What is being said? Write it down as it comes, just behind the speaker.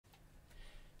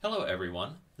Hello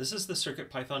everyone, this is the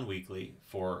CircuitPython Weekly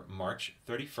for March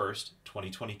 31st,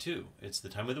 2022. It's the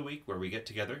time of the week where we get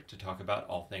together to talk about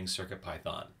all things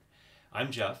CircuitPython. I'm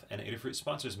Jeff, and Adafruit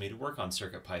sponsors me to work on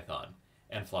CircuitPython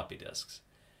and floppy disks.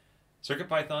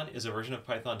 CircuitPython is a version of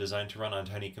Python designed to run on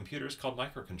tiny computers called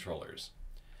microcontrollers.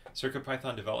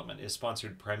 CircuitPython development is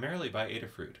sponsored primarily by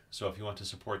Adafruit, so if you want to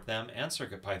support them and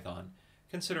CircuitPython,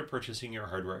 consider purchasing your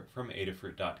hardware from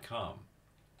adafruit.com.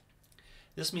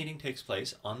 This meeting takes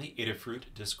place on the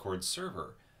Adafruit Discord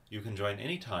server. You can join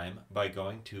anytime by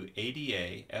going to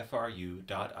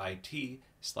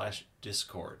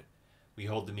adafru.it/discord. We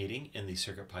hold the meeting in the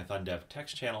CircuitPython Dev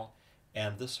text channel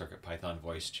and the CircuitPython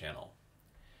voice channel.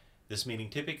 This meeting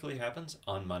typically happens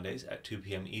on Mondays at 2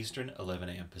 p.m. Eastern, 11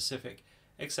 a.m. Pacific,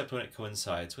 except when it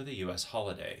coincides with a U.S.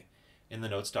 holiday. In the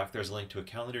notes doc, there's a link to a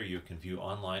calendar you can view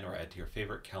online or add to your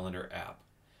favorite calendar app.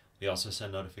 We also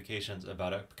send notifications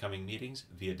about upcoming meetings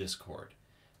via Discord.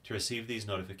 To receive these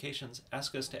notifications,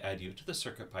 ask us to add you to the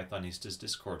CircuitPythonistas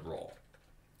Discord role.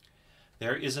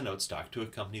 There is a notes doc to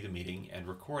accompany the meeting and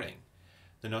recording.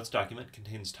 The notes document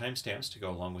contains timestamps to go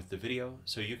along with the video,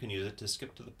 so you can use it to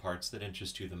skip to the parts that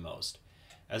interest you the most.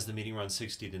 As the meeting runs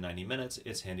 60 to 90 minutes,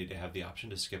 it's handy to have the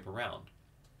option to skip around.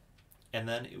 And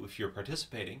then, if you're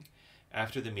participating,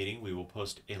 after the meeting we will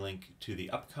post a link to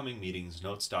the upcoming meeting's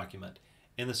notes document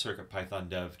in the CircuitPython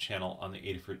Dev channel on the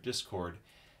Adafruit Discord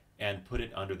and put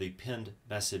it under the pinned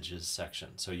messages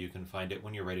section, so you can find it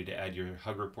when you're ready to add your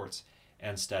hug reports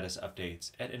and status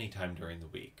updates at any time during the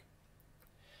week.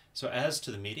 So as to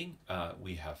the meeting,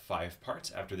 we have 5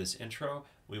 parts. After this intro,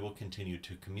 we will continue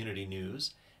to community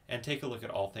news and take a look at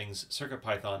all things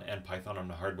CircuitPython and Python on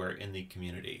hardware in the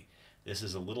community. This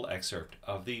is a little excerpt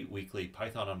of the weekly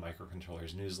Python on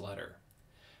Microcontrollers newsletter.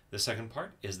 The second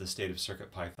part is the state of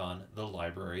CircuitPython, the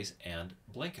libraries, and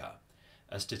Blinka,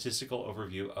 a statistical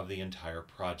overview of the entire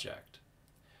project.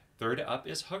 Third up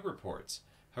is Hug Reports.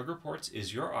 Hug Reports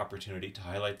is your opportunity to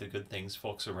highlight the good things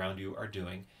folks around you are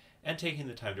doing and taking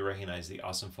the time to recognize the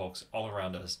awesome folks all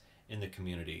around us in the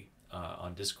community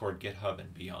on Discord, GitHub,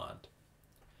 and beyond.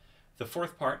 The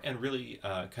fourth part, and really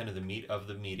kind of the meat of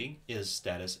the meeting, is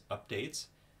status updates.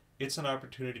 It's an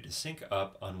opportunity to sync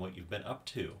up on what you've been up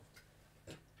to.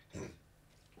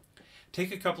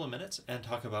 Take a couple of minutes and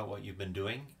talk about what you've been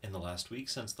doing in the last week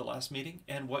since the last meeting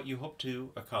and what you hope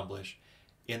to accomplish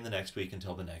in the next week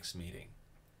until the next meeting.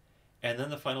 And then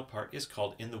the final part is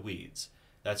called In the Weeds.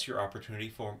 That's your opportunity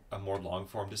for a more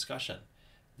long-form discussion.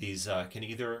 These can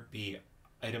either be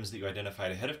items that you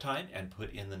identified ahead of time and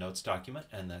put in the notes document,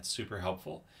 and that's super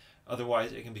helpful.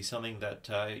 Otherwise, it can be something that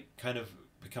kind of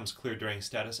becomes clear during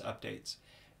status updates.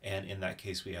 And in that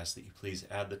case, we ask that you please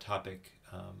add the topic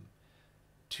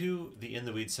to the In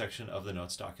the Weeds section of the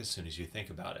notes doc as soon as you think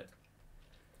about it.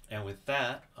 And with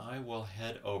that, I will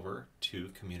head over to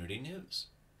community news.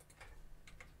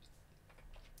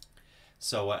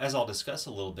 So as I'll discuss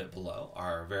a little bit below,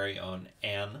 our very own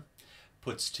Anne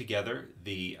puts together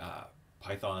the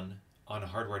Python on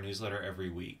Hardware newsletter every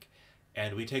week.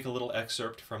 And we take a little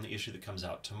excerpt from the issue that comes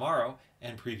out tomorrow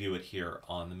and preview it here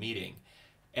on the meeting.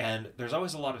 And there's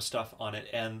always a lot of stuff on it,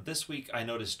 and this week I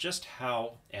noticed just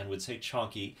how, Anne would say,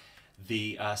 chonky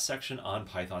the section on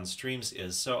Python streams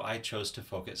is, so I chose to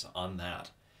focus on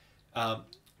that.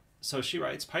 So she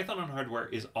writes, Python on hardware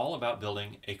is all about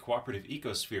building a cooperative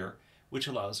ecosphere which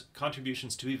allows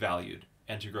contributions to be valued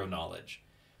and to grow knowledge.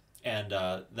 And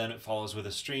then it follows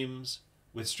with streams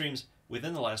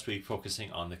within the last week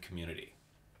focusing on the community.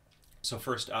 So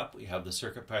first up, we have the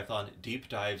CircuitPython Deep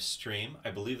Dive stream. I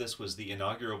believe this was the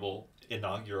inaugural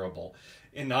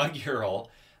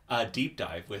deep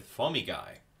dive with Foamy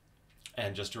Guy.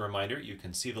 And just a reminder, you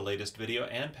can see the latest video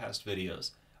and past videos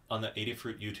on the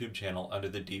Adafruit YouTube channel under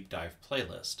the Deep Dive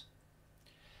playlist.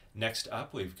 Next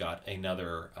up, we've got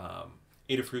another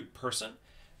Adafruit person.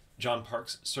 John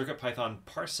Park's CircuitPython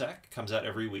Parsec comes out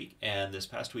every week, and this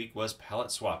past week was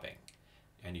palette swapping.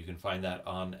 And you can find that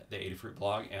on the Adafruit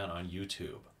blog and on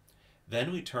YouTube.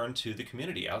 Then we turn to the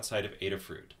community outside of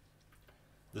Adafruit.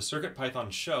 The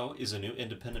CircuitPython Show is a new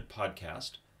independent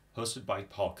podcast hosted by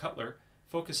Paul Cutler,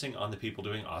 focusing on the people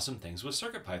doing awesome things with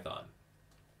CircuitPython.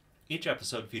 Each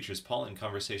episode features Paul in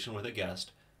conversation with a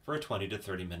guest for a 20 to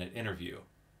 30 minute interview.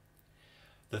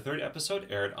 The third episode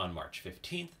aired on March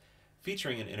 15th,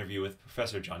 featuring an interview with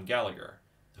Professor John Gallagher.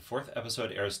 The fourth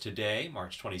episode airs today,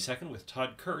 March 22nd, with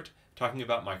Todd Kurt, talking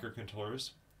about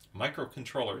microcontrollers,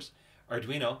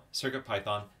 Arduino,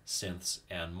 CircuitPython, synths,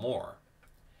 and more.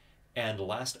 And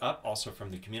last up, also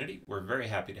from the community, we're very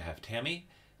happy to have Tammy.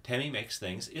 Tammy Makes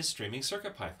Things is streaming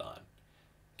CircuitPython.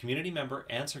 Community member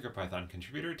and CircuitPython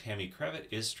contributor Tammy Kravit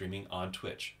is streaming on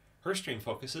Twitch. Her stream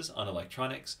focuses on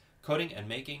electronics, coding and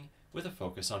making, with a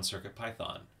focus on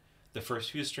CircuitPython. The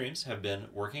first few streams have been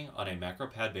working on a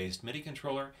MacroPad-based MIDI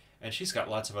controller, and she's got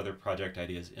lots of other project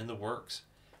ideas in the works.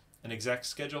 An exact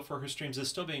schedule for her streams is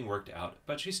still being worked out,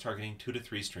 but she's targeting 2 to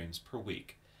 3 streams per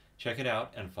week. Check it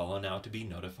out and follow now to be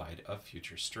notified of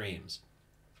future streams.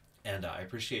 And I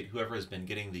appreciate whoever has been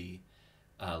getting the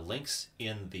links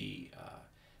in the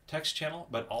text channel,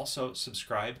 but also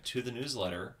subscribe to the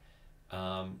newsletter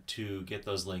to get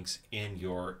those links in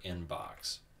your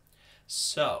inbox.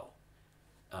 So,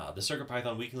 the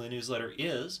CircuitPython Weekly Newsletter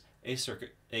is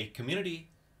a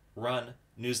community-run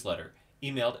newsletter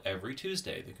emailed every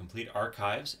Tuesday. The complete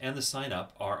archives and the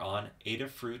sign-up are on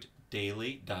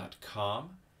adafruitdaily.com.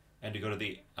 And to go to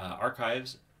the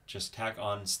archives, just tack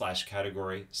on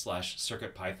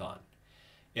 /category/CircuitPython.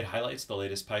 It highlights the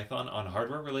latest Python on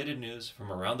hardware-related news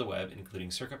from around the web, including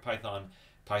CircuitPython,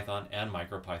 Python, and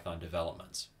MicroPython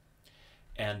developments.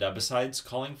 And besides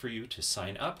calling for you to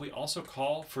sign up, we also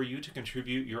call for you to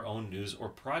contribute your own news or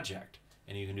project.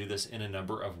 And you can do this in a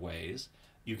number of ways.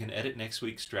 You can edit next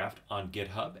week's draft on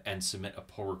GitHub and submit a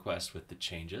pull request with the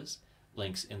changes,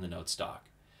 links in the notes doc.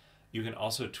 You can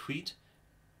also tag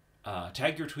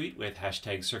your tweet with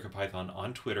 #CircuitPython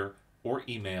on Twitter or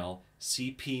email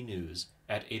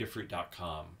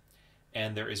cpnews@adafruit.com.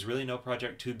 And there is really no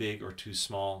project too big or too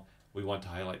small. We want to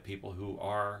highlight people who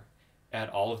are at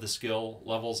all of the skill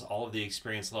levels, all of the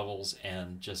experience levels,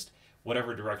 and just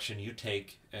whatever direction you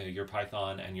take your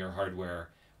Python and your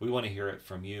hardware. We want to hear it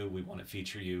from you. We want to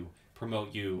feature you,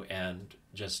 promote you, and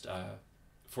just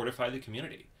fortify the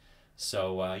community.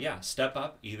 So yeah, step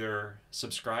up, either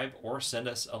subscribe or send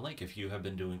us a link if you have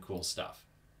been doing cool stuff.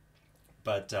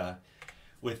 But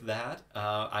with that,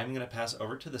 I'm going to pass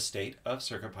over to the state of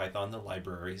CircuitPython, the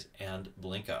libraries, and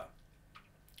Blinka.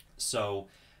 So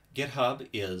GitHub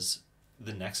is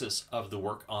the nexus of the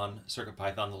work on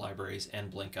CircuitPython, the libraries,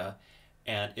 and Blinka,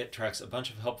 and it tracks a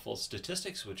bunch of helpful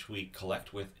statistics which we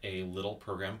collect with a little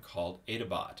program called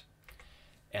Adabot.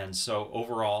 And so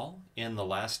overall, in the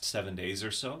last 7 days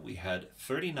or so, we had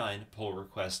 39 pull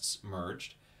requests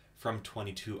merged from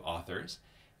 22 authors.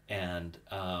 And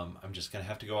I'm just going to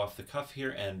have to go off the cuff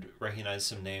here and recognize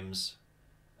some names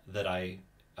that I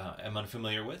am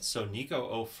unfamiliar with. So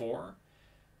Nico04,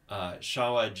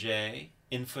 Shawa J,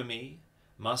 Infamy,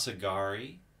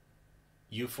 Masagari,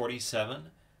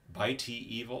 U47, Baiti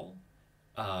Evil,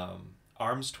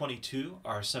 Arms22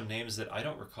 are some names that I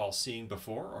don't recall seeing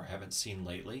before or haven't seen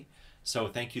lately. So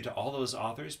thank you to all those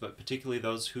authors, but particularly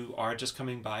those who are just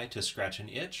coming by to scratch an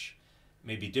itch,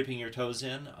 maybe dipping your toes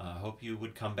in. Hope you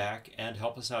would come back and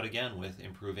help us out again with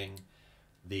improving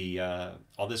the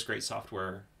all this great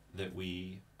software that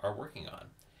we are working on.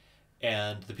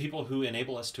 And the people who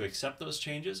enable us to accept those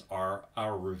changes are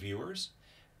our reviewers,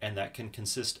 and that can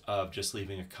consist of just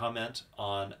leaving a comment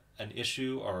on an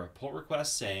issue or a pull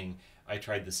request saying, I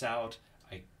tried this out,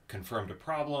 I confirmed a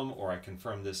problem, or I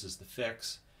confirmed this is the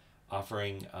fix,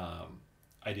 offering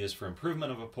ideas for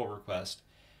improvement of a pull request,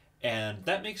 and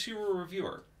that makes you a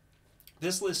reviewer.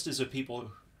 This list is of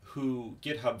people who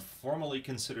GitHub formally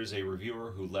considers a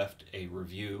reviewer who left a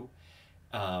review,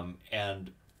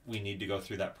 and we need to go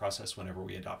through that process whenever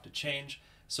we adopt a change.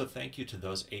 So thank you to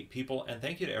those 8 people, and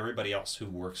thank you to everybody else who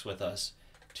works with us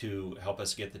to help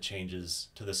us get the changes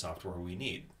to the software we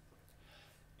need.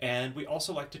 And we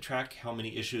also like to track how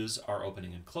many issues are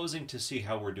opening and closing to see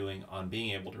how we're doing on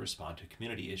being able to respond to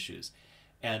community issues.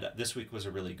 And this week was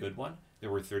a really good one.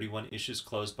 There were 31 issues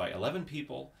closed by 11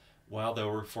 people, while there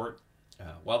were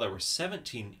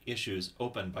 17 issues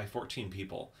opened by 14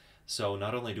 people. So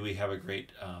not only do we have a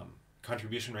great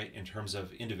contribution rate in terms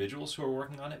of individuals who are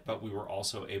working on it, but we were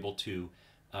also able to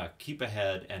keep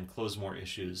ahead and close more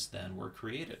issues than were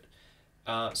created.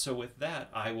 So with that,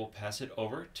 I will pass it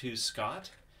over to Scott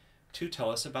to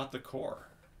tell us about the core.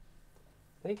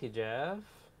 Thank you, Jeff.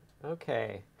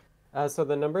 Okay. So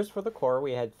the numbers for the core,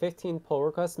 we had 15 pull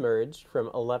requests merged from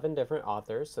 11 different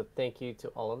authors. So thank you to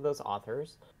all of those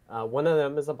authors. One of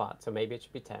them is a bot, so maybe it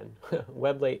should be 10.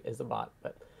 WebLate is a bot,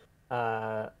 but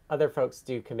other folks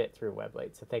do commit through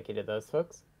WebLate. So thank you to those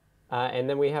folks. And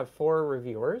then we have 4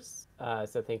 reviewers.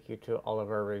 So thank you to all of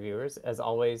our reviewers. As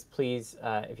always, please,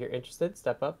 if you're interested,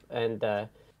 step up, and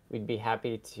we'd be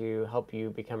happy to help you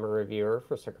become a reviewer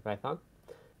for CircuitPython.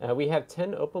 We have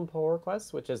 10 open pull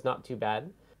requests, which is not too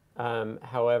bad.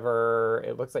 However,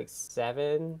 it looks like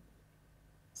 7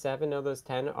 of those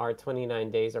 10 are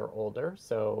 29 days or older.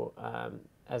 So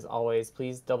as always,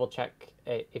 please double check.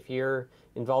 If you're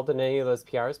involved in any of those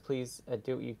PRs, please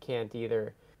do what you can to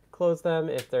either close them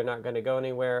if they're not going to go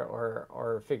anywhere,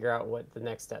 or figure out what the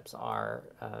next steps are,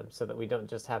 so that we don't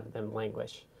just have them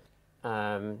languish.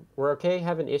 We're okay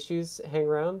having issues hang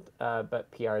around,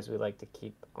 but PRs we like to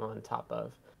keep on top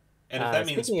of. And if that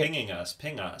means Speaking of, pinging us,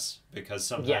 ping us, because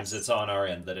sometimes it's yes, on our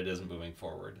end that it isn't moving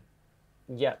forward.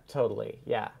 yeah, totally,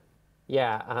 yeah,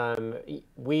 yeah.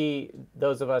 We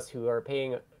those of us who are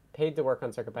paid to work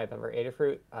on CircuitPython for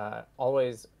Adafruit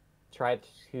always try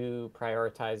to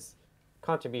prioritize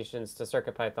contributions to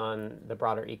CircuitPython, the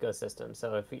broader ecosystem.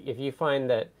 So if you find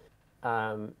that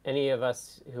any of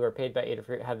us who are paid by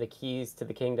Adafruit have the keys to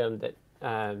the kingdom that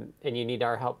and you need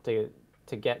our help to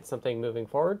get something moving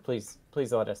forward, please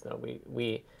let us know.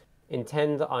 We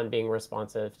intend on being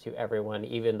responsive to everyone,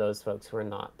 even those folks who are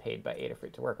not paid by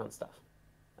Adafruit to work on stuff.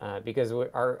 Because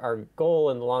our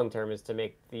goal in the long term is to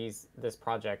make this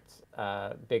project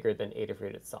bigger than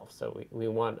Adafruit itself. So we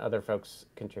want other folks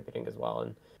contributing as well,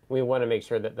 and we want to make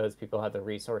sure that those people have the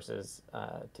resources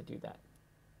to do that.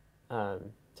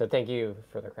 So thank you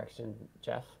for the correction,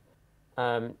 Jeff.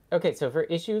 Okay, so for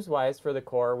issues wise for the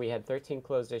core, we had 13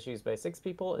 closed issues by 6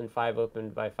 people and 5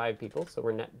 opened by 5 people, so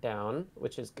we're net down,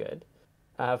 which is good.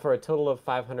 For a total of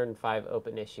 505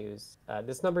 open issues.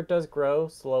 This number does grow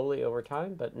slowly over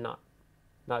time, but not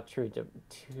too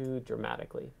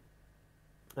dramatically.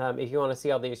 If you want to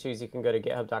see all the issues, you can go to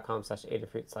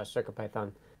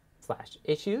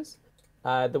github.com/adafruit/circuitpython/issues.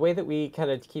 The way that we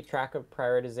kind of keep track of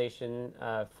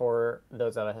prioritization for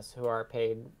those of us who are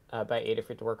paid by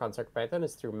Adafruit to work on CircuitPython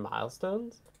is through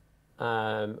milestones.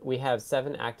 We have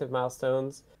 7 active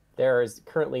milestones. There is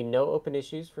currently no open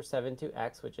issues for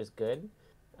 7.2x, which is good.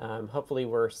 Hopefully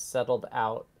we're settled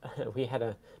out. We had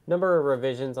a number of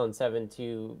revisions on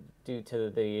 7.2 due to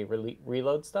the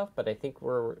reload stuff, but I think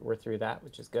we're through that,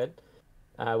 which is good.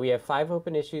 We have 5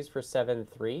 open issues for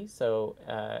 7.3, so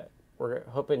we're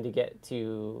hoping to get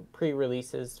to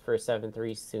pre-releases for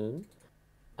 7.3 soon.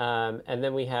 And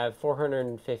then we have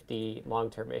 450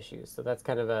 long-term issues. So that's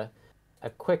kind of a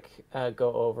quick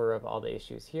go over of all the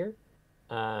issues here.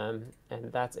 And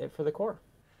that's it for the core.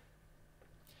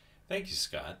 Thank you,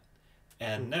 Scott.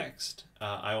 And next,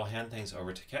 I will hand things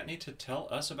over to Kattni to tell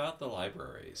us about the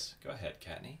libraries. Go ahead,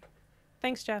 Kattni.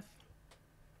 Thanks, Jeff.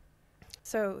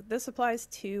 So this applies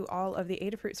to all of the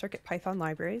Adafruit CircuitPython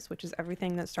libraries, which is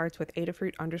everything that starts with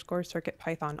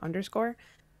Adafruit_CircuitPython_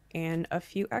 and a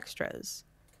few extras.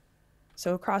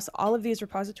 So across all of these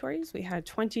repositories, we had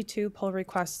 22 pull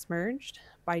requests merged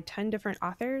by 10 different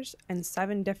authors and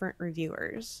 7 different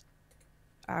reviewers.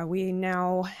 We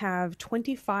now have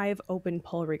 25 open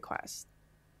pull requests.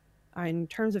 In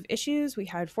terms of issues, we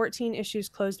had 14 issues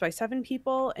closed by 7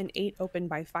 people and 8 opened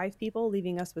by 5 people,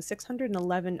 leaving us with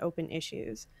 611 open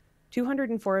issues.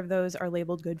 204 of those are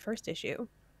labeled Good First Issue.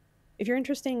 If you're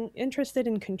interested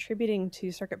in contributing to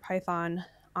CircuitPython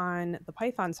on the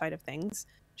Python side of things,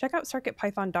 check out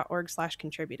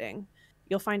circuitpython.org/contributing.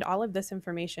 You'll find all of this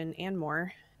information and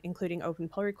more, including open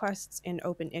pull requests and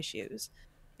open issues.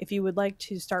 If you would like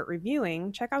to start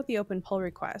reviewing, check out the open pull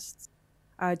requests.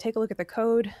 Take a look at the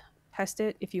code, test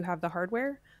it if you have the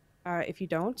hardware. If you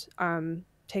don't,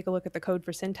 take a look at the code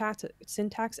for syntax,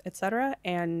 etc.,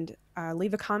 and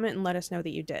leave a comment and let us know that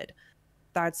you did.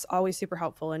 That's always super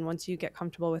helpful. And once you get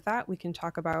comfortable with that, we can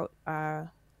talk about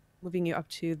moving you up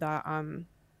to the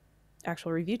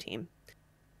actual review team.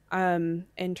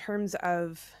 In terms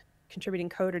of contributing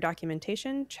code or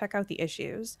documentation, check out the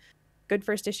issues. Good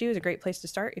First Issue is a great place to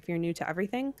start if you're new to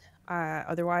everything.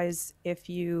 Otherwise, if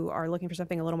you are looking for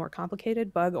something a little more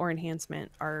complicated, Bug or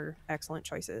Enhancement are excellent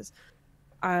choices.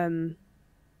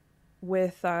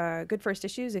 With Good First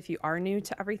Issues, if you are new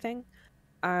to everything,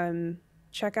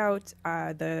 check out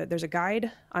there's a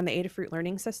guide on the Adafruit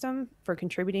learning system for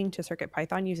contributing to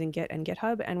CircuitPython using Git and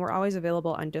GitHub, and we're always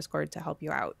available on Discord to help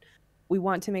you out. We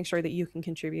want to make sure that you can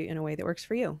contribute in a way that works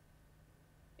for you.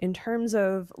 In terms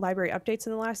of library updates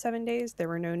in the last 7 days, there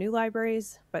were no new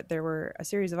libraries, but there were a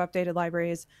series of updated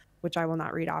libraries, which I will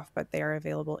not read off, but they are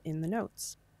available in the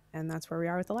notes. And that's where we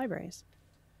are with the libraries.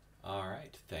 All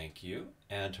right, thank you.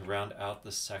 And to round out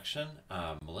this section,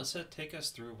 Melissa, take us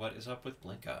through what is up with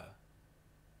Blinka.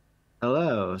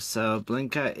 Hello, so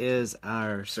Blinka is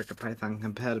our CircuitPython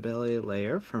compatibility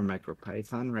layer for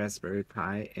MicroPython, Raspberry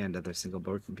Pi, and other single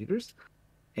board computers.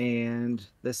 And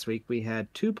this week we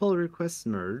had 2 pull requests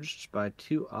merged by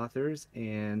 2 authors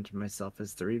and myself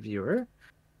as the reviewer.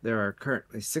 There are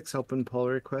currently 6 open pull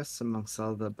requests amongst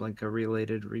all the Blinka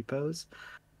related repos.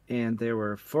 And there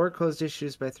were 4 closed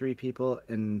issues by 3 people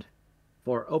and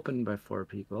 4 opened by 4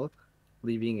 people,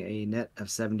 leaving a net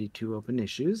of 72 open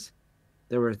issues.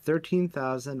 There were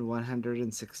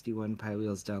 13,161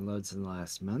 PyWheels downloads in the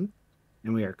last month.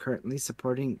 and we are currently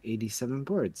supporting 87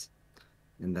 boards.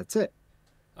 And that's it.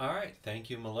 All right. Thank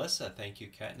you, Melissa. Thank you,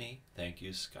 Kattni. Thank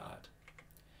you, Scott.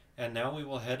 And now we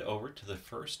will head over to the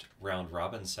first round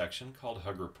robin section called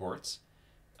Hug Reports.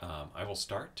 I will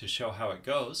start to show how it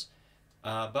goes,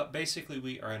 but basically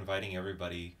we are inviting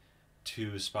everybody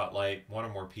to spotlight one or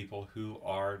more people who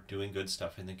are doing good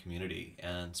stuff in the community.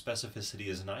 And specificity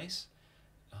is nice,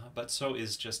 but so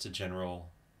is just a general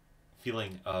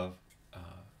feeling of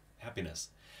happiness.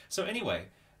 So anyway,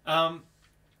 I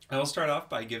will start off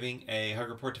by giving a hug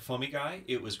report to Foamy Guy.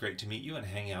 It was great to meet you and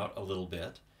hang out a little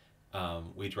bit.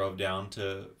 We drove down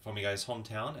to Foamy Guy's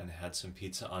hometown and had some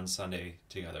pizza on Sunday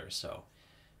together, so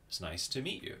it's nice to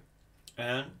meet you.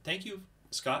 And thank you,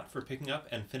 Scott, for picking up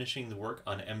and finishing the work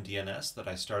on MDNS that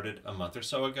I started a month or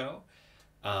so ago.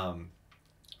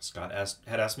 Scott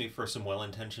had asked me for some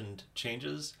well-intentioned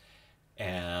changes,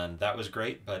 and that was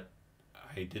great, but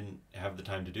I didn't have the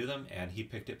time to do them, and he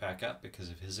picked it back up because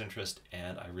of his interest,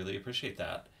 and I really appreciate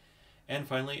that. And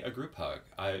finally, a group hug.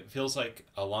 It feels like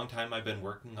a long time I've been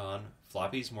working on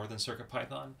floppies more than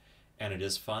CircuitPython, and it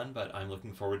is fun, but I'm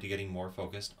looking forward to getting more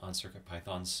focused on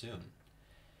CircuitPython soon.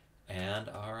 And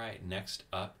all right, next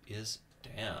up is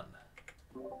Dan.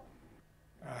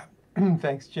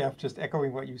 Thanks, Jeff. Just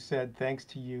echoing what you said, thanks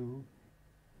to you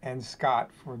and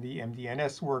Scott for the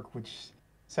MDNS work, which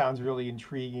sounds really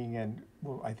intriguing and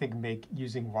will, I think, make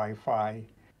using Wi-Fi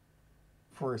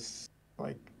for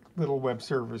like little web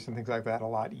servers and things like that a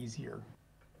lot easier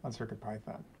on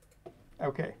CircuitPython.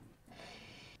 Okay.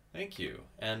 Thank you.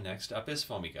 And next up is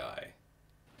Foamy Guy.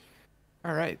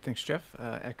 All right, thanks, Jeff.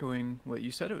 Echoing what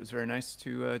you said, it was very nice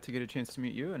to get a chance to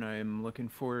meet you, and I am looking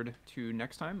forward to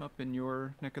next time up in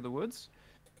your neck of the woods.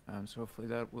 So hopefully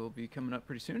that will be coming up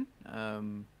pretty soon.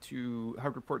 To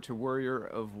hug report to Warrior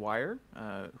of Wire,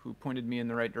 who pointed me in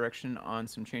the right direction on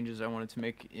some changes I wanted to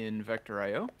make in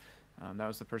Vector.io. That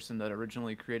was the person that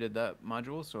originally created that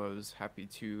module, so I was happy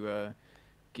to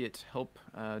get help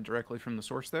directly from the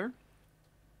source there.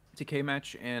 To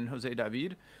Kmatch and Jose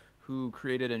David, who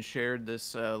created and shared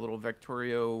this little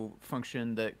Vectorio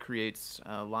function that creates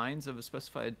lines of a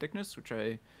specified thickness, which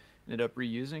I ended up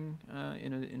reusing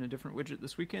in a different widget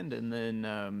this weekend. And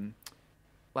then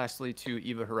lastly, to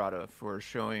Eva Harada for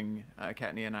showing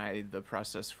Kattni and I the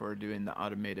process for doing the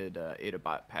automated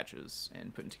AdaBot patches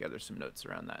and putting together some notes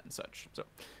around that and such. So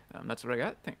that's what I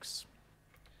got. Thanks.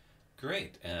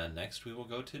 Great. And next we will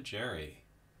go to Jerry.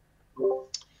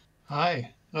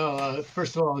 Hi.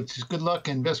 First of all, it's just good luck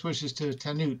and best wishes to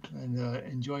Tanut, and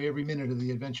enjoy every minute of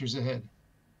the adventures ahead.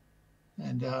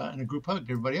 And a group hug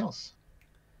to everybody else.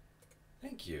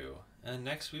 Thank you. And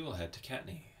next we will head to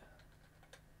Kattni.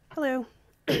 Hello.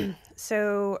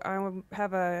 So I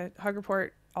have a hug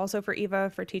report also for Eva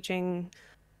for teaching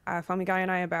Foamy Guy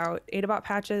and I about AdaBot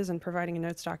patches and providing a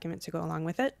notes document to go along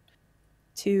with it.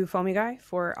 To Foamy Guy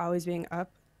for always being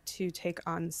up to take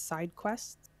on side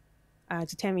quests.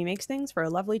 To Tammy Makes Things for a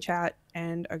lovely chat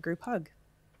and a group hug.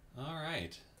 All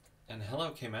right. And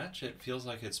hello, Kmatch. It feels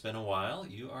like it's been a while.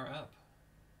 You are up.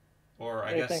 Or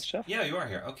I guess... Thanks, Jeff. Yeah, you are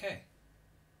here. Okay.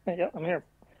 Yeah, I'm here.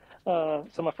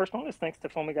 So my first one is thanks to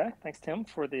Foamy Guy. Thanks, Tim,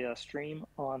 for the stream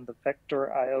on the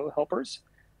Vector.io helpers.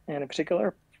 And in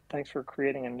particular, thanks for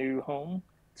creating a new home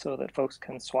so that folks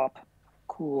can swap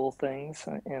cool things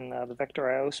in the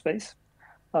Vector.io space.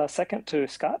 Second to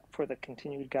Scott for the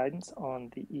continued guidance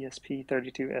on the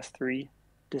ESP32S3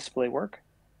 display work.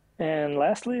 And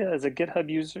lastly, as a GitHub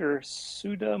user,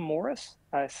 Suda Morris,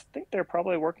 I think they're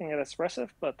probably working at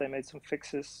Espressif, but they made some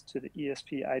fixes to the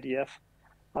ESP IDF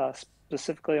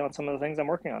specifically on some of the things I'm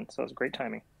working on. So it was great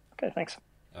timing. Okay, thanks.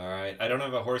 All right. I don't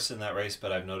have a horse in that race,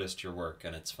 but I've noticed your work,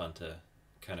 and it's fun to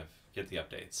kind of get the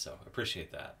updates. So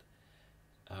appreciate that.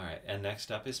 All right. And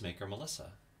next up is Maker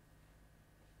Melissa.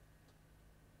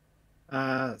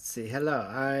 Let's see. Hello.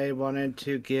 I wanted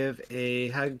to give a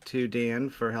hug to Dan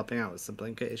for helping out with some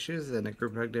Blinka issues, and a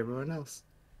group hug to everyone else.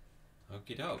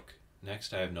 Okie doke.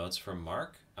 Next, I have notes from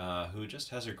Mark, who just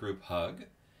has a group hug.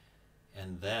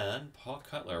 And then Paul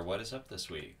Cutler, what is up this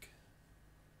week?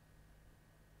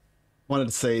 Wanted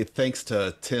to say thanks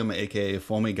to Tim, aka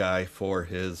Foamy Guy, for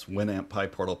his Winamp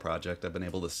PyPortal project. I've been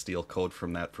able to steal code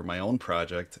from that for my own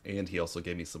project, and he also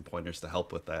gave me some pointers to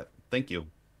help with that. Thank you.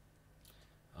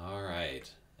 All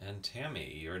right. And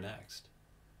Tammy, you're next.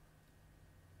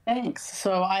 Thanks.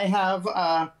 So I have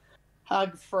a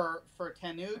hug for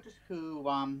Tanut,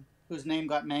 whose name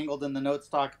got mangled in the note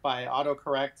stock by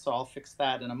autocorrect, so I'll fix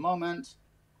that in a moment.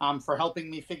 For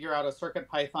helping me figure out a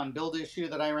CircuitPython build issue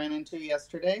that I ran into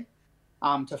yesterday.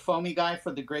 To Foamy Guy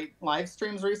for the great live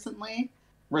streams recently.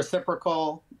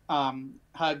 reciprocal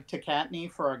hug to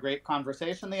Kattni for a great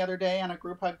conversation the other day, and a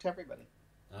group hug to everybody.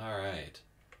 All right.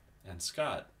 And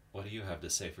Scott, what do you have to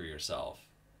say for yourself?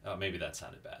 Oh, maybe that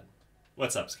sounded bad.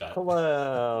 What's up, Scott?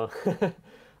 Hello.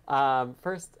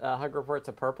 First, hug report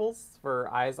to Purples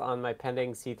for eyes on my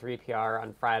pending C3 PR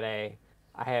on Friday.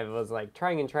 I was like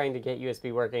trying to get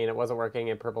USB working, and it wasn't working,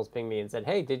 and Purples pinged me and said,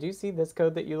 hey, did you see this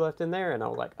code that you left in there? And I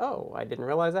was like, oh, I didn't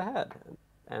realize I had.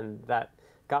 And that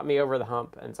got me over the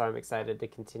hump, and so I'm excited to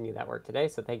continue that work today.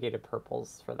 So thank you to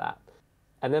Purples for that.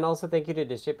 And then also thank you to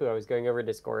Dishipu. I was going over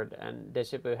Discord, and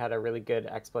Dishipu had a really good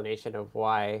explanation of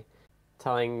why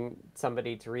telling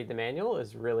somebody to read the manual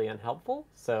is really unhelpful.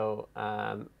 So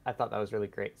I thought that was really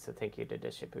great. So thank you to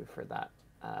Dishipu for that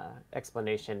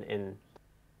explanation in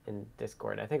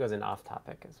Discord. I think it was an off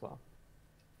topic as well.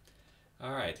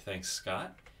 All right, thanks,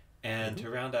 Scott. And to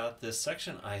round out this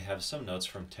section, I have some notes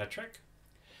from Tetric.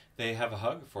 They have a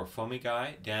hug for Foamy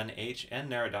Guy, Dan H., and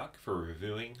Naradoc for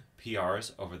reviewing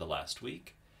PRs over the last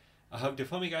week. A hug to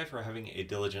Foamy Guy for having a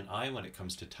diligent eye when it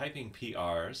comes to typing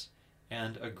PRs,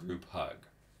 and a group hug.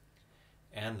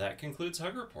 And that concludes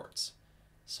hug reports.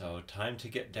 So time to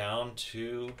get down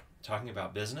to talking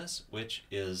about business, which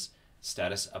is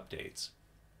status updates.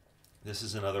 This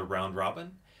is another round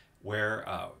robin where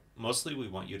mostly we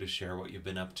want you to share what you've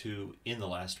been up to in the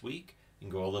last week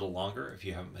and go a little longer if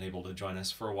you haven't been able to join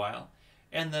us for a while,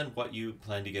 and then what you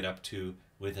plan to get up to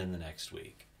within the next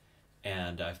week.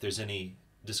 And if there's any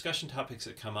discussion topics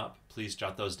that come up, please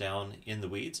jot those down in the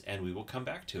weeds, and we will come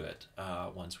back to it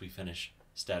once we finish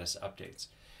status updates.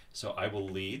 So I will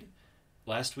lead.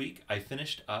 Last week, I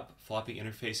finished up floppy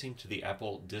interfacing to the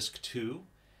Apple Disk 2,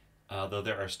 though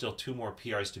there are still 2 more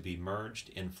PRs to be merged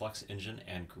in Flux Engine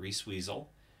and Grease Weasel.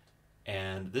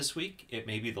 And this week, it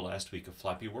may be the last week of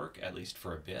floppy work, at least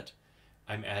for a bit.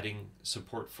 I'm adding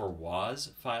support for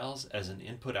WAS files as an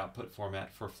input-output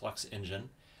format for Flux Engine,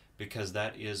 because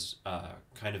that is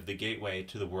kind of the gateway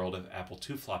to the world of Apple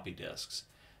II floppy disks.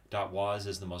 .was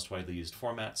is the most widely used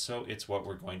format, so it's what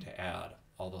we're going to add,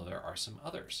 although there are some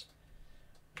others.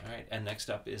 All right, and next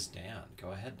up is Dan.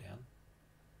 Go ahead, Dan.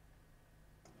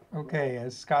 Okay,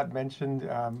 as Scott mentioned,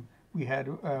 we had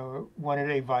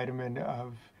 1-a-day vitamin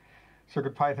of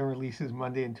CircuitPython releases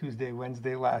Monday and Tuesday,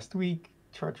 Wednesday last week.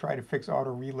 Try to fix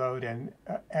auto reload and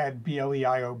add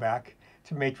BLEIO back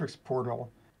to Matrix Portal.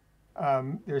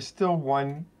 There's still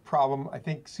one problem. I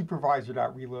think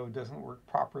supervisor.reload doesn't work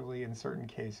properly in certain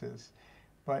cases,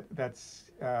 but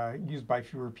that's used by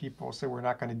fewer people, so we're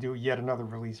not going to do yet another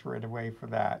release right away for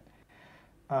that.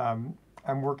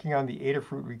 I'm working on the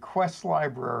Adafruit requests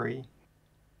library.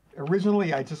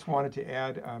 Originally, I just wanted to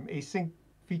add async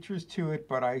features to it,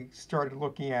 but I started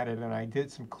looking at it and I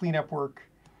did some cleanup work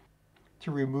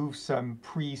to remove some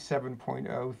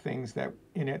pre-7.0 things that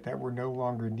in it that were no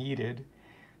longer needed.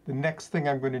 The next thing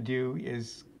I'm going to do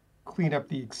is clean up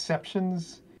the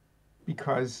exceptions,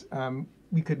 because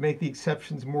we could make the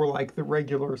exceptions more like the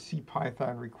regular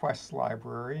CPython requests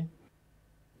library.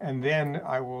 And then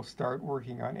I will start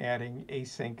working on adding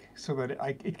async so that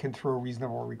it can throw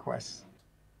reasonable requests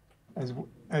as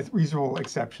reasonable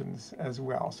exceptions as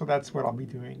well. So that's what I'll be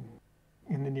doing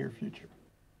in the near future.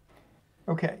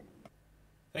 Okay.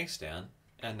 Thanks, Dan.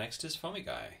 And next is Foamy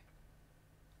Guy.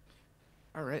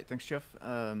 All right, thanks, Jeff.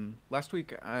 Last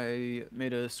week, I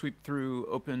made a sweep through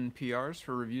open PRs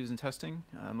for reviews and testing.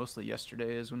 Mostly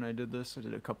yesterday is when I did this. I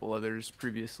did a couple others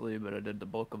previously, but I did the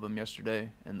bulk of them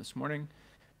yesterday and this morning.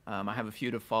 I have a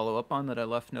few to follow up on that I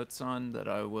left notes on that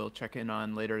I will check in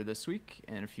on later this week,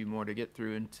 and a few more to get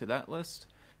through into that list.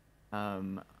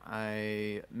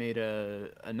 I made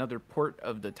another port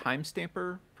of the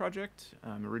Timestamper project.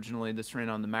 Originally, this ran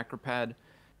on the MacroPad.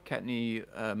 Kattni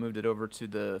moved it over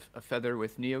to a Feather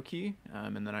with NeoKey,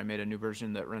 and then I made a new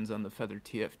version that runs on the Feather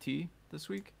TFT this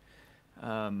week.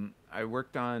 I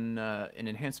worked on an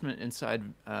enhancement inside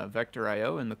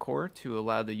Vector.io in the core to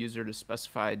allow the user to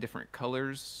specify different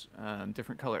colors,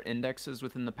 different color indexes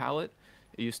within the palette.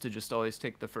 It used to just always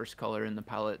take the first color in the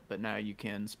palette, but now you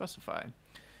can specify.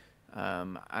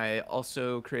 I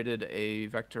also created a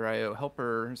Vector.io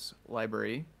helpers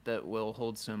library that will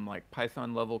hold some like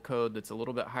Python level code that's a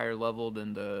little bit higher level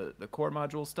than the core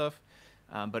module stuff,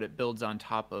 but it builds on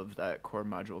top of that core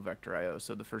module Vector.io.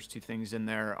 So the first 2 things in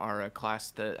there are a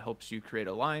class that helps you create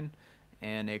a line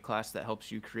and a class that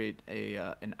helps you create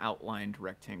an outlined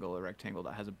rectangle, a rectangle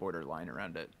that has a border line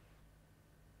around it.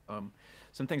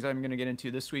 Some things I'm going to get into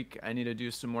this week, I need to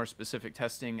do some more specific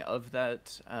testing of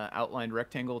that outlined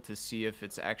rectangle to see if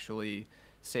it's actually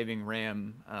saving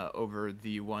RAM over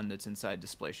the one that's inside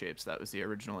display shapes. That was the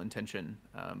original intention,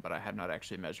 but I have not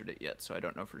actually measured it yet, so I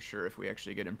don't know for sure if we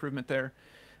actually get improvement there.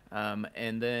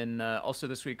 And then also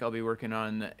this week I'll be working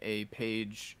on a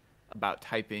page about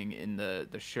typing in the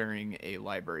sharing a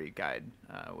library guide.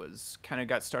 Was kind of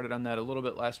got started on that a little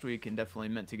bit last week and definitely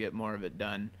meant to get more of it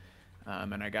done.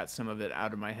 And I got some of it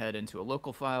out of my head into a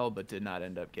local file, but did not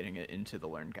end up getting it into the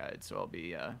Learn Guide. So I'll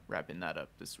be wrapping that up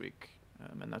this week.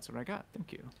 And that's what I got.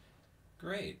 Thank you.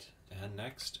 Great. And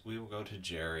next we will go to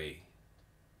Jerry.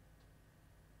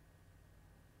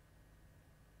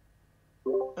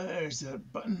 There's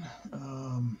that button.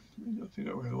 Let me go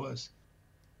figure out where it was.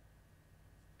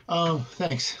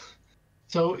 Thanks.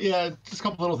 So yeah, just a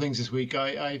couple little things this week.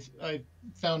 I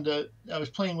found I was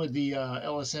playing with the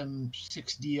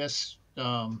LSM6DS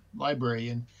library,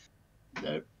 and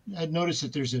I had noticed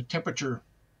that there's a temperature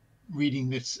reading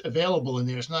that's available in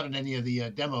there. It's not in any of the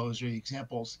demos or the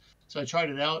examples. So I tried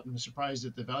it out and was surprised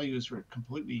that the values were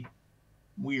completely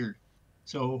weird.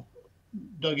 So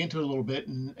dug into it a little bit,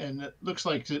 and it looks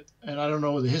like and I don't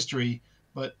know the history,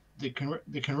 but the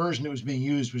conversion that was being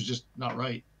used was just not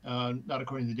right, not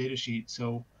according to the data sheet.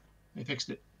 So I fixed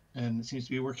it, and it seems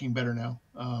to be working better now.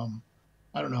 I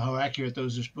don't know how accurate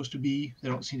those are supposed to be. They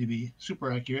don't seem to be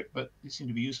super accurate, but they seem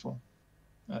to be useful.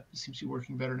 It seems to be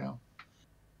working better now.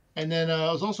 And then I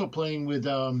was also playing with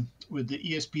the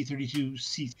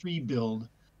ESP32C3 build,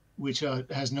 which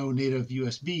has no native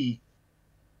USB.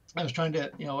 I was trying to,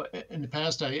 in the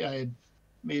past, I had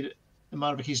made a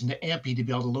modification to AMPI to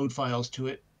be able to load files to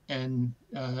it. And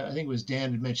I think it was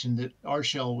Dan had mentioned that R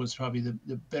shell was probably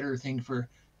the better thing for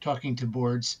talking to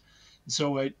boards.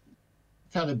 So I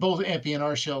found that both AMPI and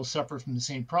R shell suffer from the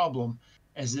same problem,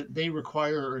 as that they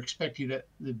require or expect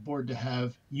the board to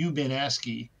have ubin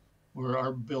ASCII, where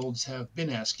our builds have bin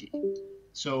ASCII.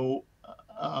 So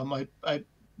I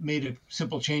made a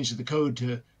simple change to the code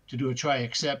to do a try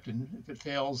except, and if it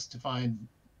fails to find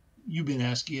ubin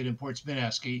ASCII, it imports bin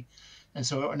ASCII. And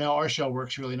so now R shell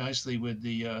works really nicely with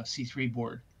the C3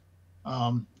 board.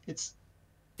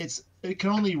 It can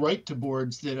only write to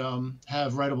boards that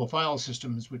have writable file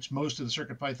systems, which most of the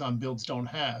CircuitPython builds don't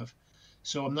have.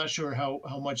 So I'm not sure how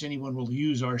much anyone will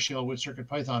use R shell with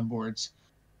CircuitPython boards,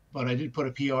 but I did put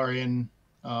a PR in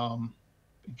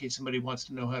case somebody wants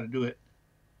to know how to do it.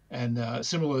 And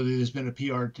similarly, there's been a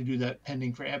PR to do that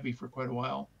pending for AMPI for quite a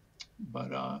while.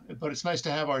 But it's nice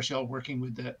to have R shell working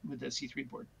with that C3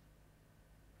 board.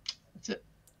 That's it.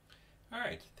 All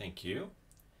right, thank you.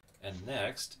 And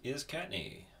next is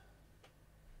Kattni.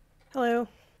 Hello.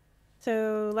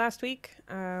 So last week,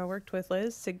 I worked with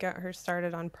Liz to get her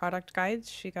started on product guides.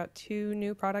 She got 2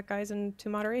 new product guides into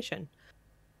moderation.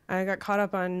 I got caught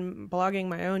up on blogging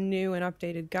my own new and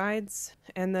updated guides,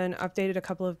 and then updated a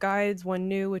couple of guides, one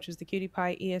new, which was the QT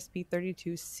Py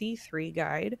ESP32C3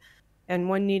 guide, and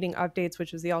one needing updates,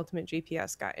 which was the Ultimate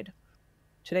GPS guide.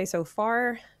 Today so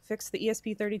far, fixed the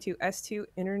ESP32S2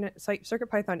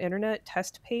 CircuitPython Internet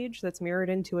test page that's mirrored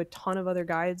into a ton of other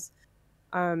guides,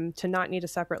 to not need a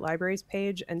separate libraries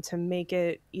page, and to make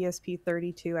it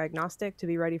ESP32 agnostic to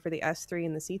be ready for the S3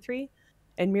 and the C3,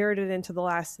 and mirrored it into the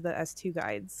last of the S2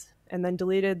 guides, and then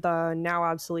deleted the now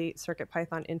obsolete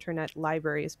CircuitPython Internet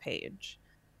libraries page.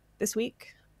 This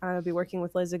week, I'll be working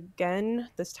with Liz again,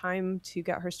 this time to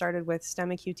get her started with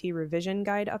STEMMAQT revision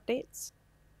guide updates.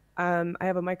 I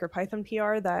have a MicroPython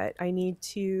PR that I need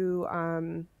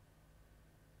to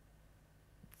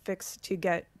fix to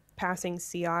get passing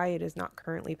CI. It is not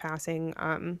currently passing,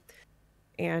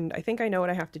 and I think I know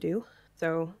what I have to do,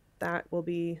 so that will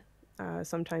be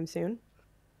sometime soon.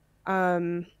 I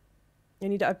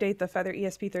need to update the Feather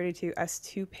ESP32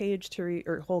 S2 page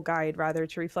or whole guide rather,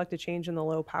 to reflect a change in the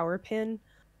low power pin.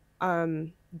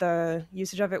 The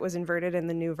usage of it was inverted in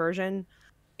the new version,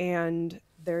 and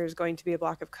there's going to be a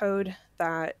block of code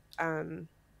that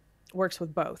works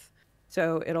with both.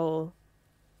 So it'll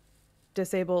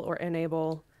disable or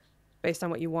enable based on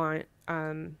what you want,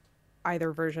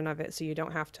 either version of it, so you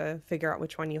don't have to figure out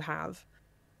which one you have.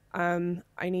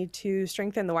 I need to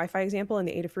strengthen the Wi-Fi example in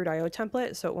the Adafruit IO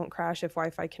template so it won't crash if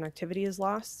Wi-Fi connectivity is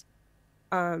lost.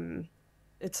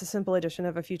 It's a simple addition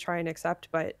of a few try and accept,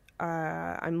 but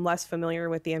I'm less familiar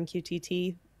with the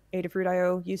MQTT Adafruit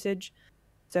IO usage,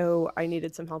 so I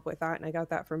needed some help with that, and I got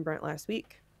that from Brent last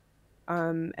week.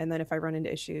 And then if I run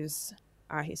into issues,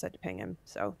 he said to ping him,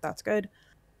 so that's good.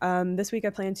 This week I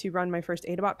plan to run my first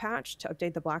Adabot patch to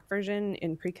update the black version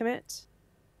in pre-commit.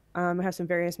 I have some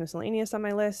various miscellaneous on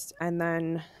my list, and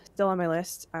then still on my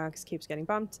list, because it keeps getting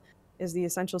bumped, is the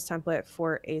essentials template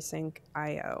for async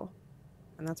IO.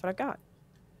 And that's what I've got.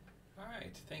 All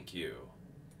right, thank you.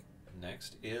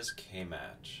 next is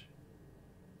K-Match.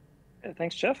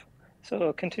 Thanks, Jeff.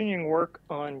 So continuing work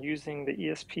on using the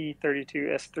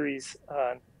ESP32S3's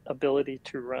ability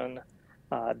to run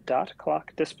dot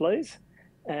clock displays.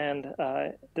 And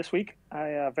this week,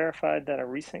 I verified that a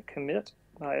recent commit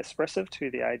by Espressive to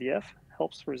the IDF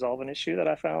helps resolve an issue that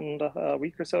I found a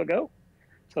week or so ago.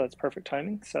 So it's perfect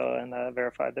timing. And I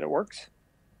verified that it works.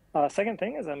 Second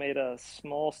thing is I made a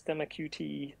small Stemma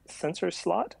QT sensor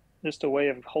slot, just a way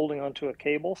of holding onto a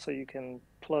cable so you can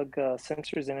plug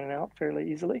sensors in and out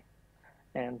fairly easily,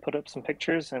 and put up some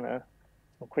pictures and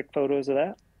some quick photos of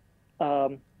that.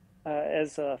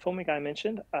 As Foamy Guy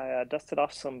mentioned, I dusted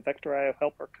off some Vector.io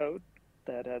helper code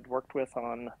that I'd worked with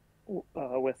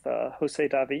with Jose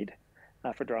David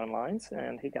for drawing lines,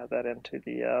 and he got that into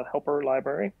the helper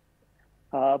library.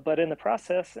 But in the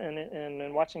process and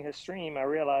in watching his stream, I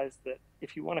realized that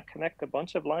if you want to connect a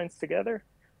bunch of lines together,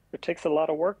 it takes a lot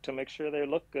of work to make sure they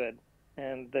look good.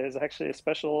 And there's actually a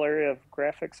special area of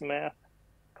graphics math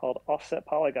called offset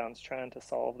polygons trying to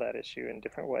solve that issue in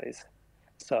different ways.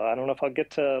 So I don't know if I'll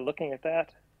get to looking at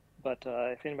that, but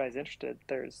if anybody's interested,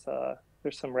 there's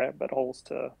some rabbit holes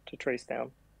to trace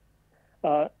down.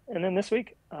 And then this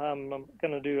week, I'm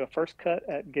going to do a first cut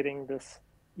at getting this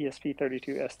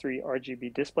ESP32S3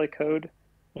 RGB display code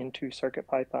into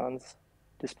CircuitPython's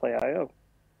display.io.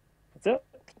 That's it.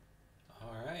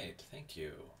 All right, thank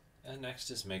you. And next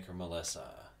is Maker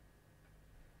Melissa.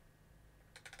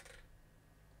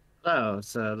 Hello.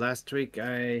 So last week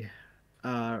I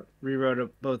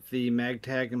rewrote both the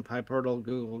MagTag and PyPortal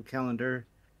Google Calendar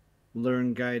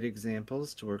Learn Guide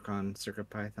examples to work on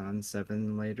CircuitPython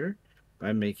 7 later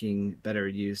by making better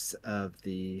use of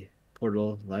the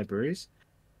portal libraries.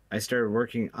 I started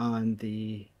working on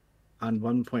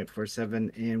 1.47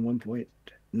 and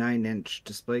 1.9 inch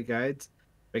display guides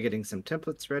by getting some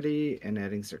templates ready and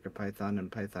adding CircuitPython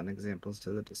and Python examples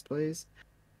to the displays.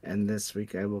 And this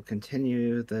week I will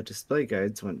continue the display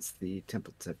guides once the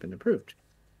templates have been approved.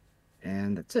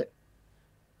 And that's it.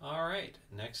 All right,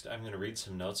 next I'm going to read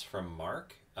some notes from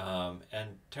Mark. And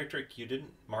Tekktrik, you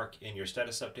didn't mark in your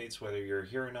status updates whether you're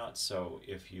here or not, so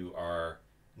if you are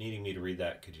needing me to read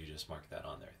that, could you just mark that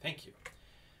on there? Thank you.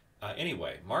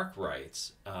 Anyway, Mark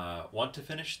writes, want to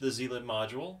finish the ZLID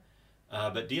module,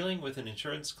 but dealing with an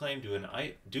insurance claim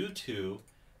due to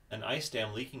an ice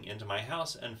dam leaking into my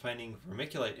house and finding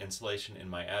vermiculite insulation in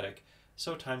my attic,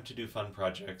 so time to do fun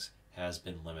projects has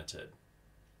been limited.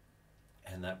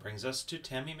 And that brings us to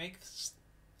Tammy Makes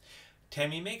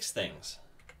Things.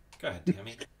 Go ahead,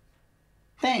 Tammy.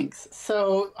 Thanks.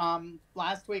 So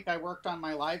last week I worked on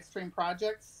my live stream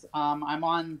projects. I'm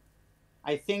on,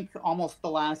 I think, almost the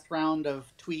last round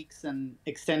of tweaks and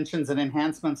extensions and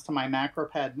enhancements to my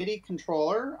MacroPad MIDI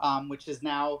controller, which is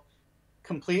now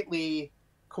completely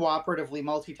cooperatively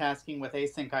multitasking with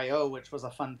Async.io, which was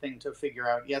a fun thing to figure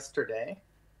out yesterday.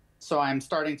 So I'm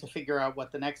starting to figure out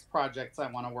what the next projects I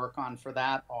want to work on for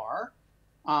that are.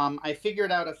 I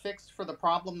figured out a fix for the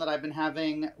problem that I've been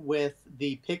having with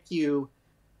the PICU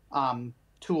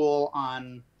tool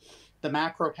on the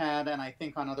MacroPad and I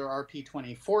think on other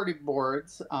RP2040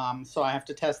 boards. So I have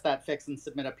to test that fix and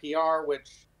submit a PR,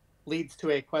 which leads to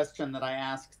a question that I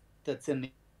asked that's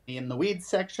in the weeds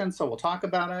section. So we'll talk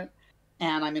about it.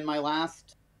 And I'm in my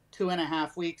last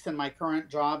 2.5 weeks in my current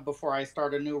job before I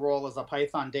start a new role as a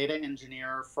Python data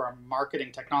engineer for a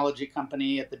marketing technology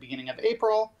company at the beginning of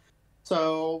April.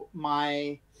 So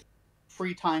my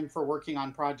free time for working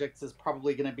on projects is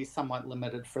probably going to be somewhat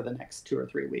limited for the next 2 or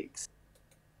 3 weeks.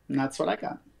 And that's what I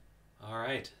got. All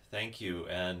right, thank you,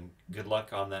 and good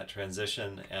luck on that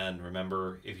transition. And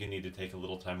remember, if you need to take a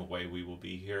little time away, we will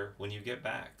be here when you get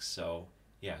back. So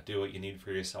yeah, do what you need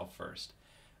for yourself first.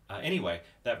 Anyway,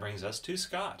 that brings us to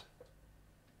Scott.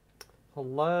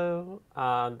 Hello.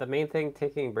 The main thing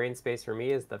taking brain space for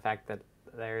me is the fact that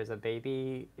there's a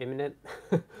baby imminent.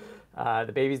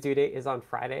 The baby's due date is on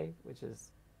Friday, which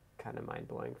is kind of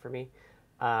mind-blowing for me.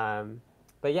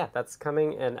 But yeah, that's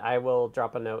coming, and I will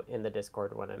drop a note in the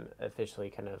Discord when I'm officially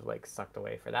kind of like sucked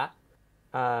away for that.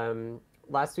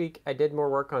 Last week, I did more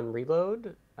work on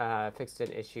reload, fixed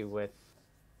an issue with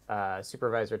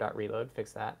supervisor.reload,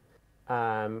 fixed that.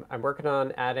 I'm working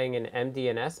on adding an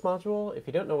MDNS module. If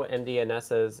you don't know what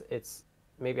MDNS is, it's,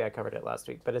 maybe I covered it last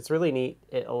week, but it's really neat.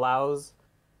 It allows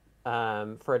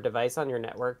for a device on your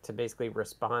network to basically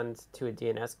respond to a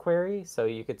DNS query. So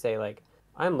you could say like,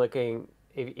 I'm looking,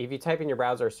 if you type in your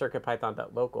browser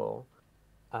circuitpython.local,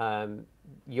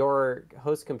 your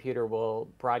host computer will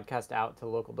broadcast out to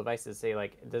local devices, say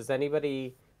like,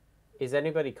 is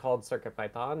anybody called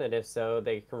CircuitPython? And if so,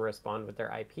 they can respond with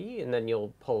their IP, and then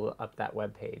you'll pull up that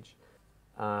web page.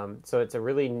 So it's a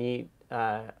really neat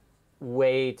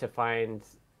way to find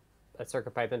a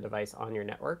CircuitPython device on your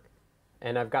network.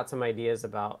 And I've got some ideas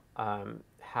about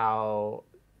how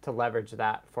to leverage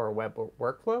that for a web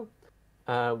workflow,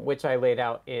 which I laid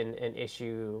out in an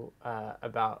issue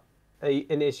about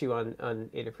an issue on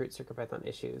Adafruit CircuitPython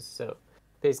issues. So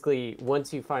basically,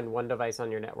 once you find one device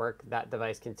on your network, that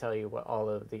device can tell you what all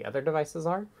of the other devices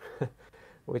are,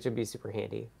 which would be super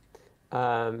handy.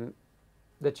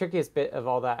 The trickiest bit of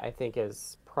all that, I think,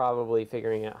 is probably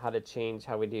figuring out how to change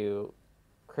how we do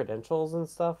credentials and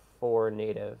stuff for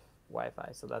native Wi-Fi.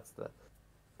 So that's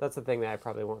the thing that I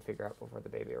probably won't figure out before the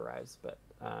baby arrives, but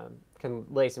can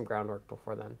lay some groundwork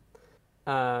before then.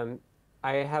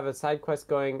 I have a side quest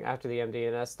going after the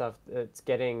MDNS stuff. It's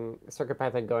getting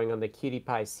CircuitPython going on the QT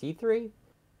Py C3.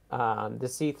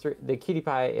 The QT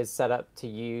Py is set up to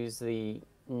use the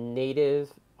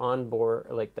native onboard,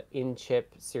 like the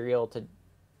in-chip serial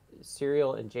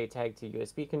and JTAG to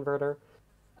USB converter.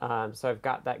 So I've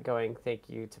got that going. Thank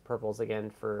you to Purples again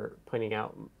for pointing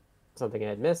out something I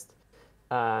had missed.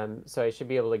 So I should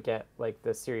be able to get like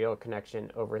the serial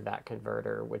connection over that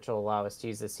converter, which will allow us to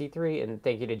use the C3. And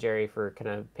thank you to Jerry for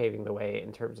kind of paving the way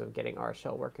in terms of getting our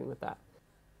shell working with that.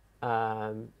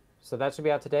 So that should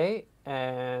be out today.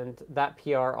 And that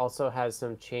PR also has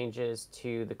some changes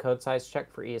to the code size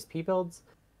check for ESP builds.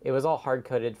 It was all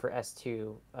hard-coded for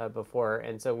S2 before,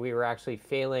 and so we were actually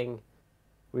failing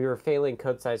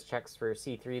code size checks for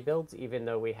C3 builds, even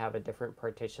though we have a different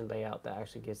partition layout that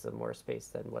actually gives them more space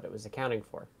than what it was accounting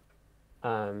for.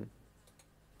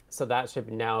 So that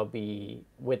should now be,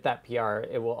 with that PR,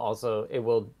 it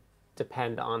will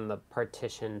depend on the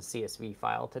partition CSV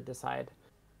file to decide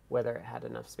whether it had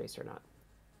enough space or not.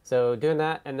 So doing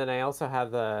that, and then I also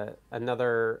have I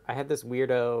had this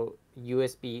weirdo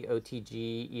USB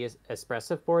OTG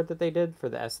Espressif board that they did for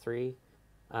the S3.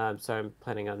 So I'm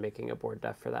planning on making a board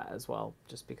def for that as well,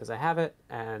 just because I have it,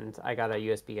 and I got a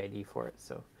USB ID for it,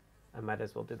 so I might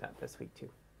as well do that this week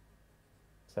too.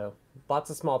 So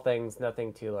lots of small things,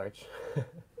 nothing too large.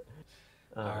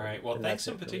 All right. Well, thanks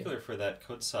in particular for that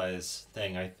code size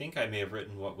thing. I think I may have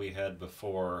written what we had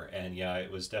before, and yeah,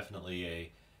 it was definitely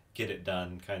a get it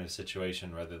done kind of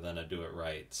situation rather than a do it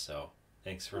right. So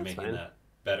thanks for making that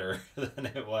better than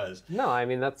it was. No, I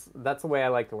mean that's the way I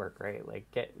like to work, right? Like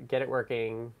get it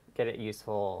working, get it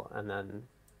useful, and then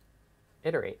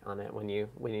iterate on it when you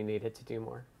need it to do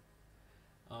more.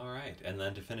 All right, and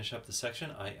then to finish up the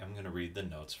section, I am going to read the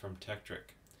notes from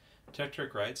Tekktrik.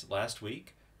 Tekktrik writes, last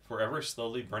week, forever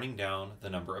slowly burning down the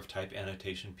number of type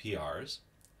annotation PRs.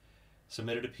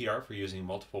 Submitted a PR for using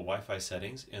multiple Wi-Fi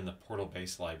settings in the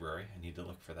portal-based library. I need to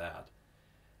look for that.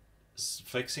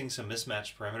 Fixing some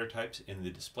mismatched parameter types in the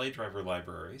display driver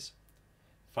libraries.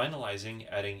 Finalizing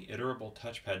adding iterable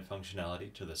touchpad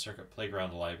functionality to the Circuit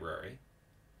Playground library.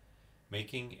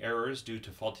 Making errors due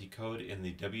to faulty code in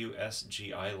the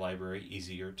WSGI library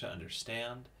easier to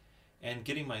understand. And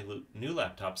getting my new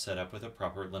laptop set up with a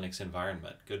proper Linux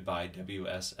environment. Goodbye,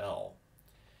 WSL.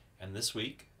 And this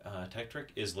week, Tekktrik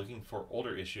is looking for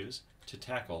older issues to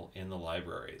tackle in the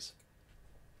libraries.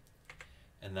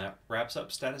 And that wraps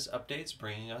up status updates,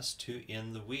 bringing us to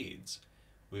In the Weeds.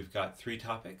 We've got 3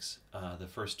 topics, the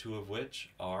first 2 of which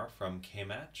are from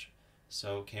Kmatch.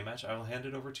 So, Kmatch, I will hand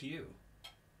it over to you.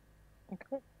 Okay.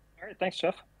 All right. Thanks,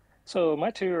 Jeff. So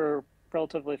my 2 are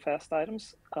relatively fast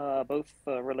items, both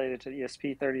related to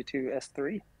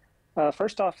ESP32S3.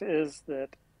 First off is that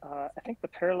I think the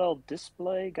parallel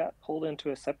display got pulled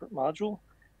into a separate module,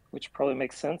 which probably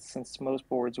makes sense since most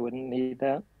boards wouldn't need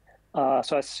that.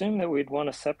 So I assume that we'd want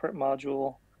a separate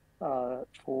module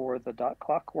for the dot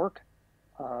clock work.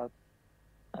 I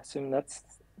assume that's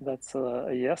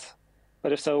a yes.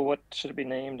 But if so, what should it be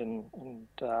named? And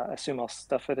I assume I'll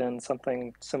stuff it in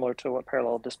something similar to what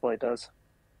parallel display does.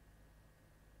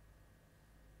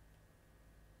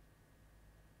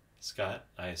 Scott,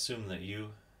 I assume that you...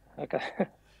 Okay.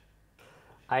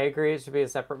 I agree it should be a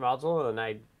separate module, and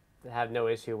I have no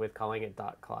issue with calling it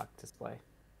dot clock display.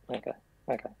 Okay.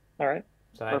 All right.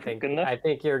 So Perfect. Good enough? I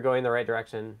think you're going the right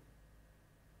direction.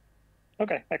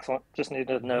 Okay, excellent. Just need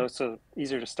to know, so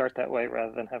easier to start that way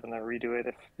rather than having to redo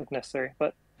it if necessary.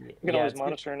 But you can always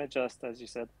monitor and adjust, as you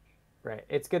said. Right.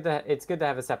 It's good to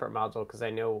have a separate module because I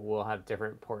know we'll have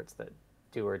different ports that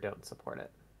do or don't support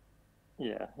it.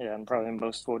 Yeah, and probably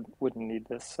most wouldn't need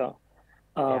this. So,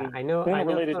 I know. Then a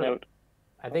related note.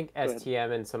 I think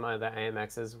STM and some of the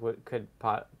IMXs could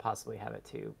possibly have it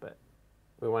too, but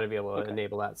we want to be able to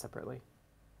enable that separately.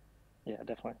 Yeah,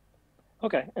 definitely.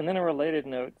 Okay, and then a related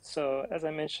note. So as I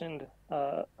mentioned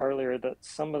earlier, that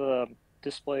some of the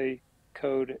display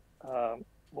code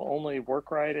will only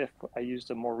work right if I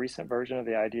used a more recent version of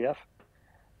the IDF.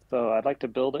 So I'd like to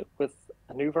build it with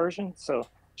a new version. So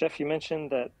Jeff, you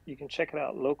mentioned that you can check it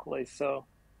out locally. So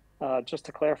just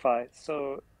to clarify,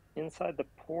 so inside the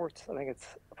ports, I think it's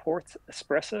ports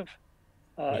expressive.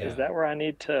 Is that where I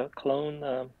need to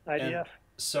clone IDF? And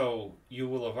so you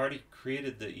will have already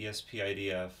created the ESP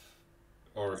IDF,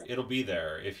 or it'll be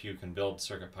there if you can build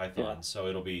CircuitPython. Yeah. So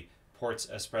it'll be ports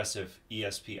expressive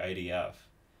ESP IDF,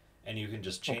 and you can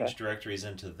just change directories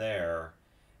into there.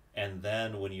 And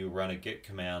then when you run a git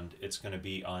command, it's going to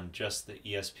be on just the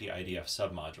ESP IDF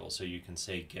submodule. So you can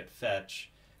say git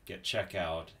fetch, git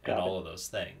checkout, and all of those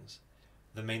things.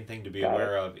 The main thing to be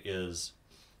aware of is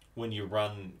when you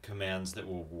run commands that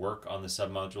will work on the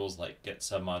submodules, like get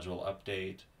submodule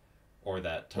update, or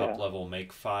that top level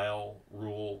make file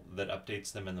rule that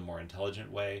updates them in the more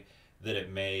intelligent way, that it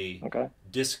may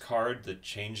discard the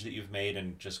change that you've made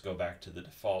and just go back to the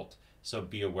default. So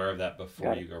be aware of that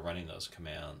before you go running those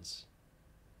commands.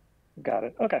 Got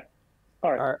it. Okay.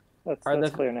 All right.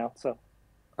 That's clear now. So,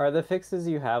 are the fixes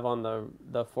you have on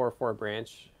the 4.4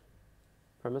 branch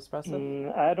from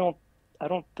Espresso? I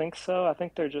don't think so. I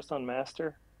think they're just on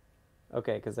master.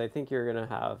 Okay, because I think you're gonna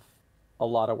have a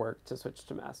lot of work to switch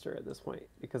to master at this point,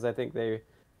 because I think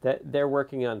they're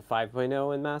working on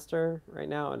 5.0 in master right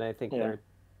now, and I think they're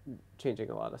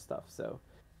changing a lot of stuff. So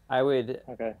I would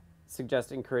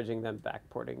suggest encouraging them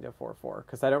backporting to 4.4,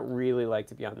 because I don't really like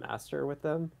to be on master with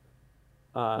them,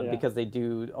 because they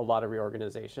do a lot of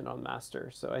reorganization on master.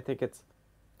 So I think it's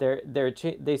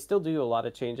they still do a lot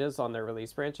of changes on their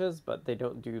release branches, but they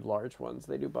don't do large ones.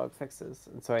 They do bug fixes,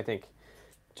 and so I think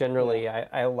generally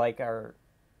I like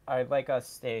us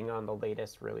staying on the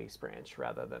latest release branch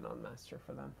rather than on master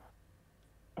for them.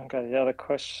 Okay, yeah. The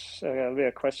question it'll be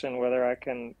a question whether I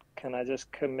can I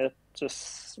just commit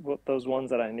just those ones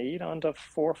that I need onto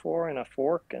 4.4 in a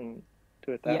fork and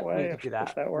do it that way. We could do that.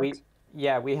 If that works.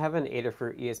 We have an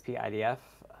Adafruit ESP IDF.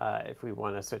 If we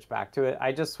want to switch back to it,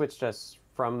 I just switched us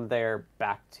from there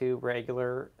back to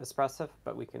regular Espressif,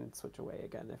 but we can switch away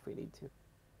again if we need to.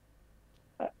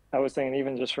 I was thinking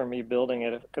even just for me building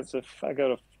it, because if I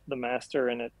go to the master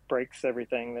and it breaks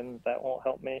everything, then that won't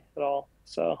help me at all.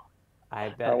 So I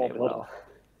bet it will.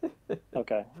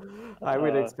 Okay. I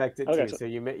would expect it to. So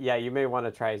you may want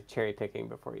to try cherry picking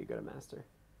before you go to master.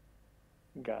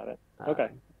 Got it. Okay.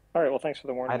 All right. Well, thanks for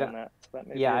the warning on that. So that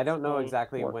maybe I don't know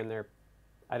exactly when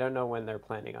they're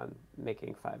planning on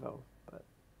making 5.0, but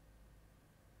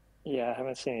yeah, I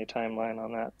haven't seen any timeline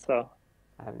on that. So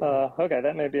okay,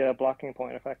 that may be a blocking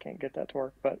point if I can't get that to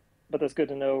work. But that's good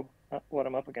to know what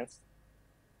I'm up against.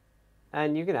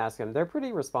 And you can ask them. They're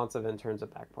pretty responsive in terms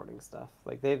of backporting stuff.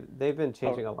 Like they've been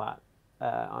changing a lot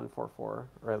on 4.4, or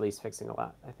at least fixing a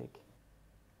lot, I think.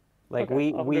 Like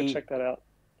I'll go check that out.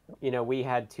 We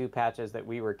had 2 patches that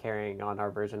we were carrying on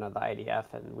our version of the IDF,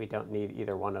 and we don't need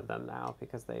either one of them now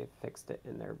because they fixed it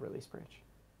in their release branch.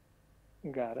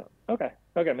 Got it. Okay.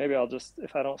 Maybe I'll just,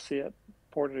 if I don't see it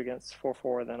ported against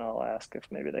 4.4, then I'll ask if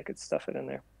maybe they could stuff it in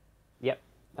there. Yep,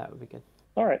 that would be good.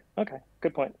 All right. Okay.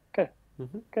 Good point. Okay.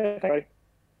 Okay. Thanks.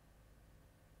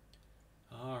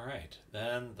 All right.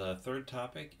 Then the third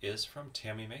topic is from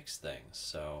Tammy Makes Things.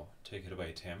 So take it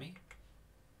away, Tammy.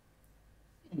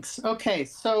 Thanks. Okay,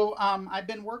 so I've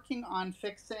been working on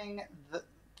fixing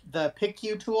the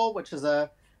PICU tool, which is a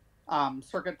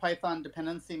CircuitPython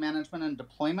dependency management and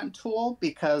deployment tool,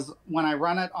 because when I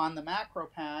run it on the macro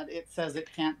pad, it says it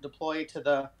can't deploy to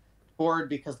the board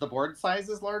because the board size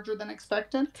is larger than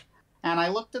expected. And I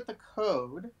looked at the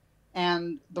code,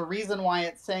 and the reason why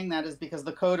it's saying that is because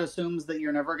the code assumes that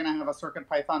you're never going to have a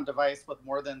CircuitPython device with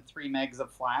more than 3 megs of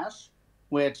flash,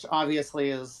 which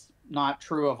obviously is not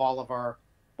true of all of our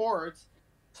boards.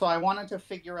 So I wanted to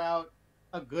figure out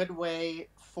a good way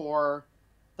for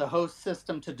the host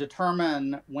system to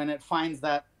determine when it finds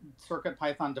that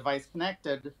CircuitPython device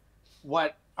connected,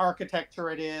 what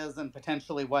architecture it is and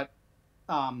potentially what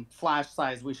flash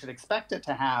size we should expect it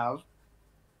to have.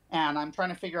 And I'm trying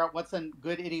to figure out what's a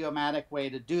good idiomatic way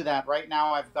to do that. Right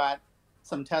now I've got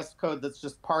some test code that's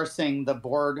just parsing the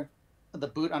board, the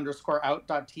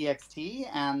boot_out.txt,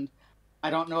 and I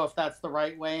don't know if that's the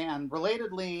right way. And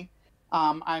relatedly,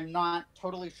 I'm not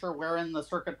totally sure where in the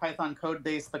CircuitPython code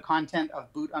base the content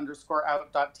of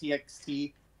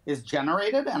boot_out.txt is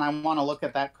generated. And I want to look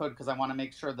at that code because I want to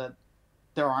make sure that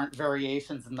there aren't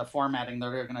variations in the formatting that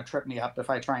are going to trip me up if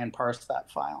I try and parse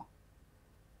that file.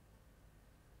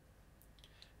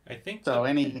 I think so.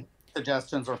 Any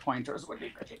suggestions or pointers would be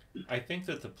great. I think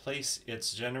that the place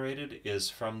it's generated is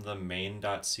from the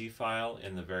main.c file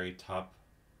in the very top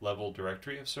level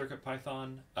directory of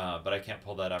CircuitPython, but I can't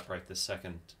pull that up right this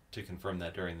second to confirm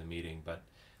that during the meeting, but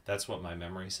that's what my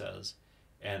memory says.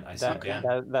 And I see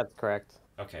Dan. That's correct.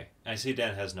 Okay. I see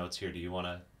Dan has notes here. Do you want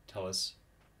to tell us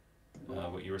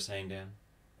what you were saying, Dan?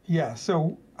 Yeah,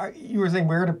 so you were saying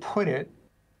where to put it.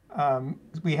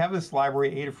 We have this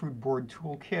library Adafruit Board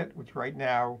Toolkit, which right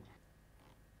now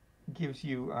gives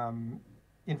you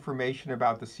information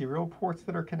about the serial ports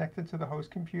that are connected to the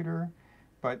host computer.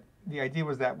 But the idea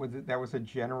was that was a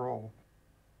general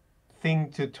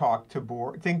thing to talk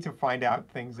to thing to find out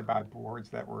things about boards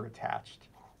that were attached.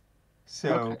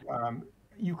 So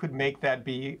you could make that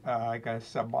be like a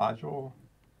submodule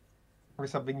or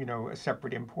something, a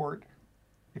separate import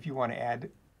if you want to add.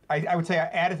 I would say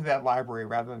add it to that library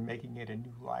rather than making it a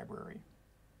new library.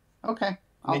 Okay,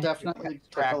 I'll definitely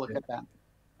take a look at that.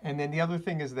 And then the other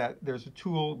thing is that there's a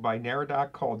tool by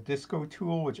Neradoc called Disco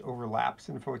Tool, which overlaps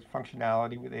in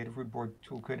functionality with Adafruit Board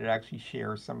Toolkit. It actually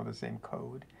shares some of the same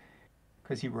code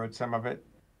because he wrote some of it.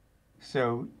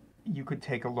 So you could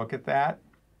take a look at that.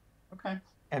 Okay.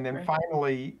 And then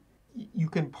finally, you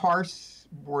can parse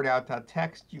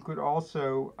boardout.txt. You could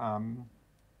also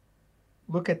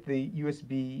look at the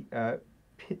USB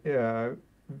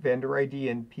vendor ID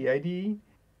and PID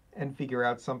and figure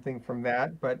out something from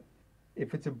that. But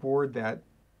if it's a board that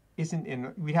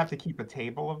isn't we'd have to keep a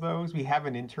table of those. We have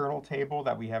an internal table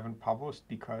that we haven't published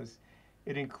because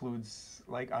it includes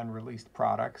like unreleased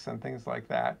products and things like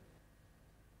that.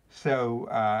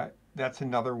 So that's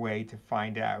another way to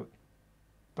find out.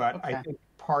 But I think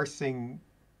parsing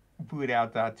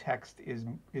bootout.txt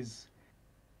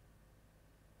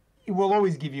it will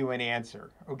always give you an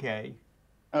answer, okay?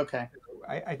 Okay.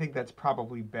 I think that's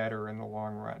probably better in the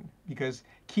long run because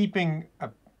keeping a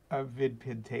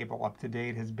VidPid table up to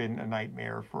date has been a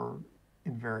nightmare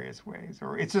in various ways,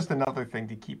 or it's just another thing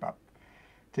to keep up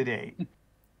to date.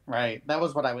 Right. That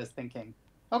was what I was thinking.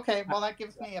 Okay, well that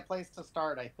gives me a place to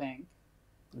start, I think.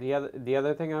 The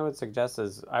other thing I would suggest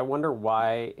is I wonder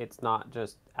why it's not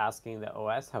just asking the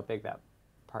OS how big that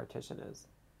partition is.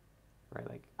 Right,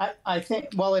 like I think,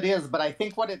 well, it is, but I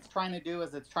think what it's trying to do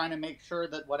is it's trying to make sure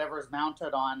that whatever's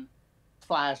mounted on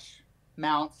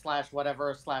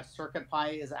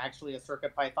 /mount/whatever/CircuitPy is actually a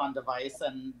CircuitPython device,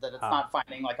 and that it's not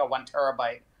finding like a 1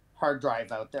 terabyte hard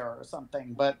drive out there or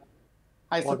something. But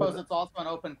I suppose it's also an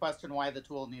open question why the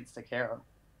tool needs to care.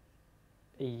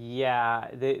 Yeah,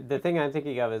 the thing I'm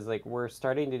thinking of is like we're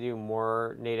starting to do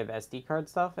more native SD card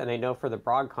stuff, and I know for the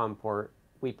Broadcom port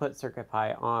we put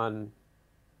CircuitPy on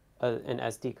an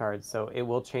SD card, so it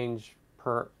will change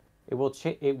the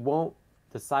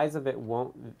size of it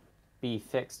won't be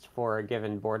fixed for a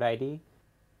given board ID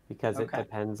because it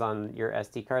depends on your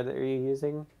SD card that you're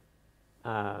using.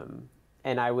 And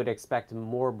I would expect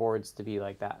more boards to be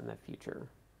like that in the future.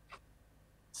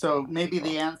 So maybe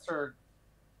the answer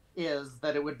is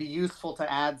that it would be useful to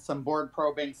add some board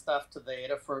probing stuff to the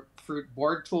Adafruit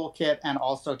board toolkit, and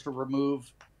also to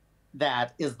remove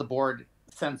that is the board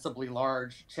sensibly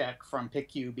large check from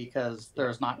PICU, because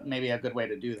there's not maybe a good way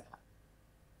to do that.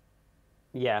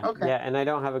 Yeah, yeah, and I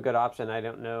don't have a good option. I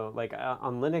don't know. Like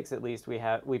on Linux, at least,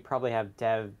 we probably have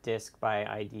dev disk by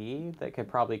ID that could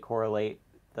probably correlate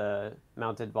the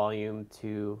mounted volume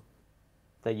to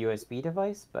the USB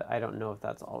device, but I don't know if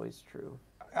that's always true.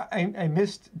 I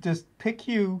missed. Does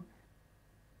PICU?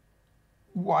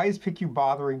 Why is PICU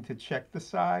bothering to check the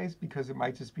size? Because it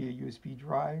might just be a USB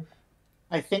drive.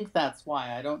 I think that's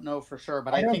why. I don't know for sure,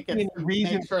 but I think it's to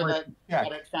make sure that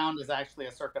what it found is actually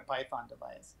a CircuitPython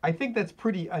device. I think that's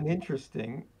pretty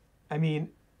uninteresting. I mean,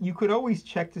 you could always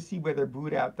check to see whether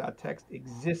bootout.txt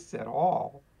exists at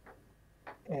all,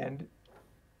 and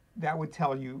that would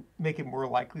make it more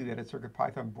likely that it's a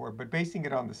CircuitPython board. But basing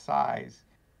it on the size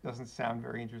doesn't sound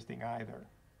very interesting either.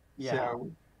 Yeah. So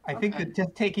I think that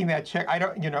just taking that check, I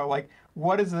don't, like,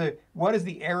 what is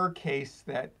the error case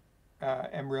that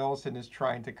Emre is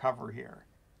trying to cover here?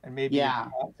 And maybe it's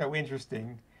not so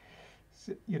interesting.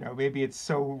 So, maybe it's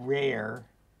so rare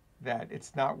that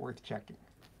it's not worth checking.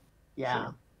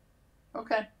 Yeah. So.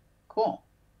 Okay. Cool.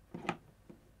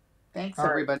 Thanks,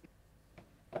 everybody.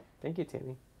 Thank you,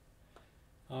 Tammy.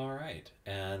 All right,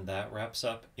 and that wraps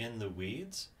up In the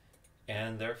Weeds,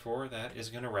 and therefore that is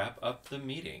going to wrap up the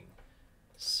meeting.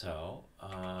 So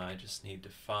I just need to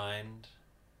find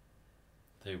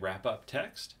the wrap-up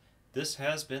text. This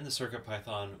has been the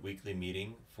CircuitPython weekly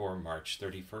meeting for March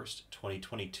 31st,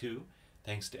 2022.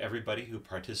 Thanks to everybody who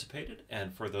participated,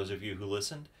 and for those of you who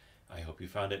listened, I hope you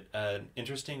found it an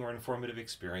interesting or informative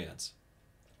experience.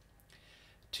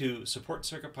 To support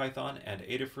CircuitPython and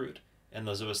Adafruit, and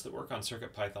those of us that work on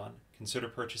CircuitPython, consider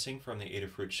purchasing from the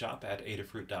Adafruit shop at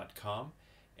adafruit.com,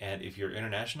 And if you're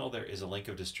international, there is a link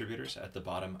of distributors at the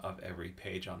bottom of every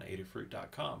page on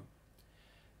Adafruit.com.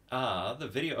 The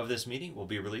video of this meeting will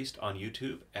be released on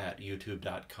YouTube at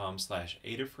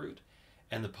youtube.com/Adafruit,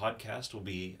 and the podcast will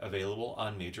be available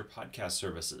on major podcast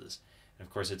services. And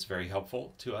of course, it's very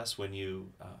helpful to us when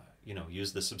you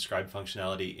use the subscribe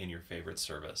functionality in your favorite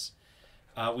service.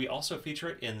 We also feature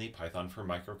it in the Python for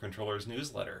Microcontrollers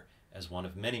newsletter as one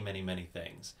of many, many, many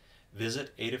things.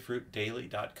 Visit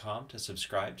adafruitdaily.com to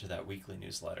subscribe to that weekly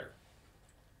newsletter.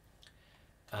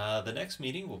 The next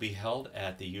meeting will be held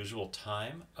at the usual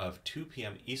time of 2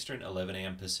 p.m. Eastern, 11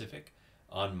 a.m. Pacific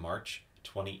on March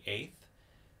 28th.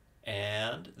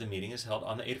 And the meeting is held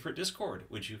on the Adafruit Discord,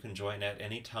 which you can join at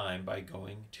any time by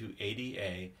going to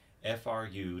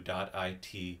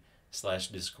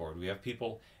adafru.it/Discord. We have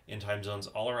people in time zones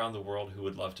all around the world who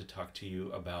would love to talk to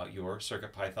you about your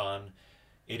CircuitPython,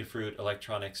 Adafruit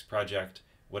electronics project,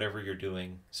 whatever you're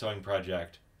doing, sewing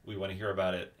project. We want to hear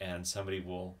about it, and somebody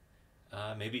will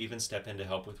maybe even step in to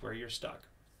help with where you're stuck.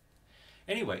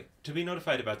 Anyway, to be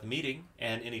notified about the meeting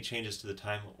and any changes to the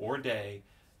time or day,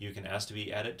 you can ask to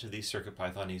be added to the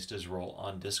CircuitPythonistas role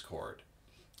on Discord.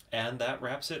 And that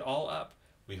wraps it all up.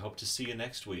 We hope to see you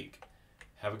next week.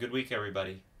 Have a good week,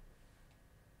 everybody.